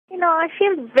I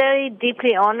feel very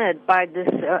deeply honored by this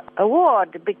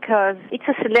award because it's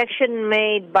a selection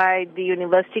made by the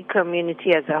university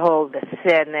community as a whole, the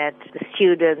Senate, the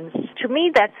students. To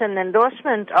me, that's an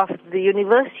endorsement of the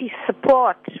university's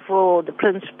support for the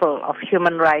principle of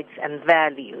human rights and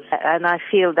values. And I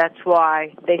feel that's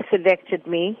why they selected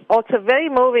me. Also very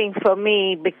moving for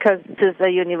me because this is a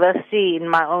university in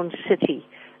my own city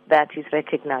that is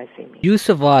recognizing me. You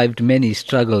survived many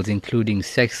struggles, including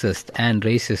sexist and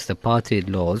racist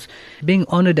apartheid laws. Being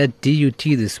honored at DUT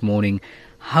this morning,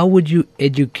 how would you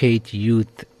educate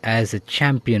youth as a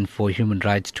champion for human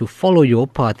rights to follow your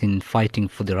path in fighting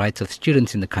for the rights of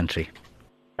students in the country?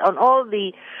 On all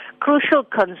the crucial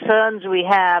concerns we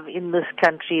have in this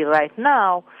country right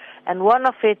now, and one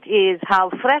of it is how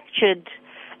fractured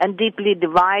and deeply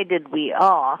divided we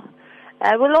are.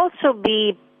 I will also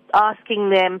be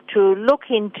asking them to look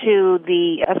into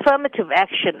the affirmative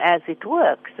action as it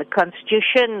works. The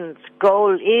Constitution's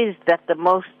goal is that the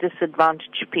most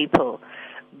disadvantaged people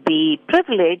be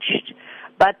privileged,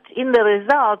 but in the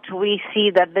result we see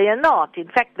that they are not. In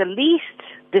fact, the least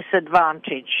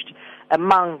disadvantaged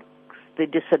among the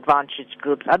disadvantaged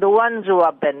groups are the ones who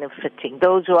are benefiting.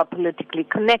 Those who are politically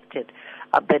connected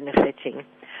are benefiting.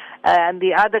 And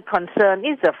the other concern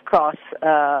is, of course,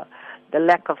 the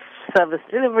lack of service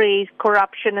delivery,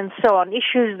 corruption, and so on,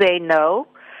 issues they know.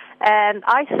 And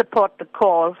I support the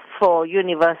call for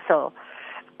universal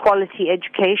quality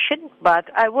education, but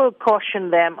I will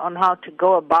caution them on how to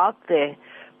go about their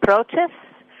protests.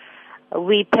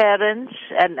 We parents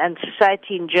and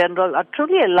society in general are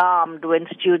truly alarmed when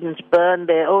students burn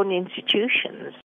their own institutions.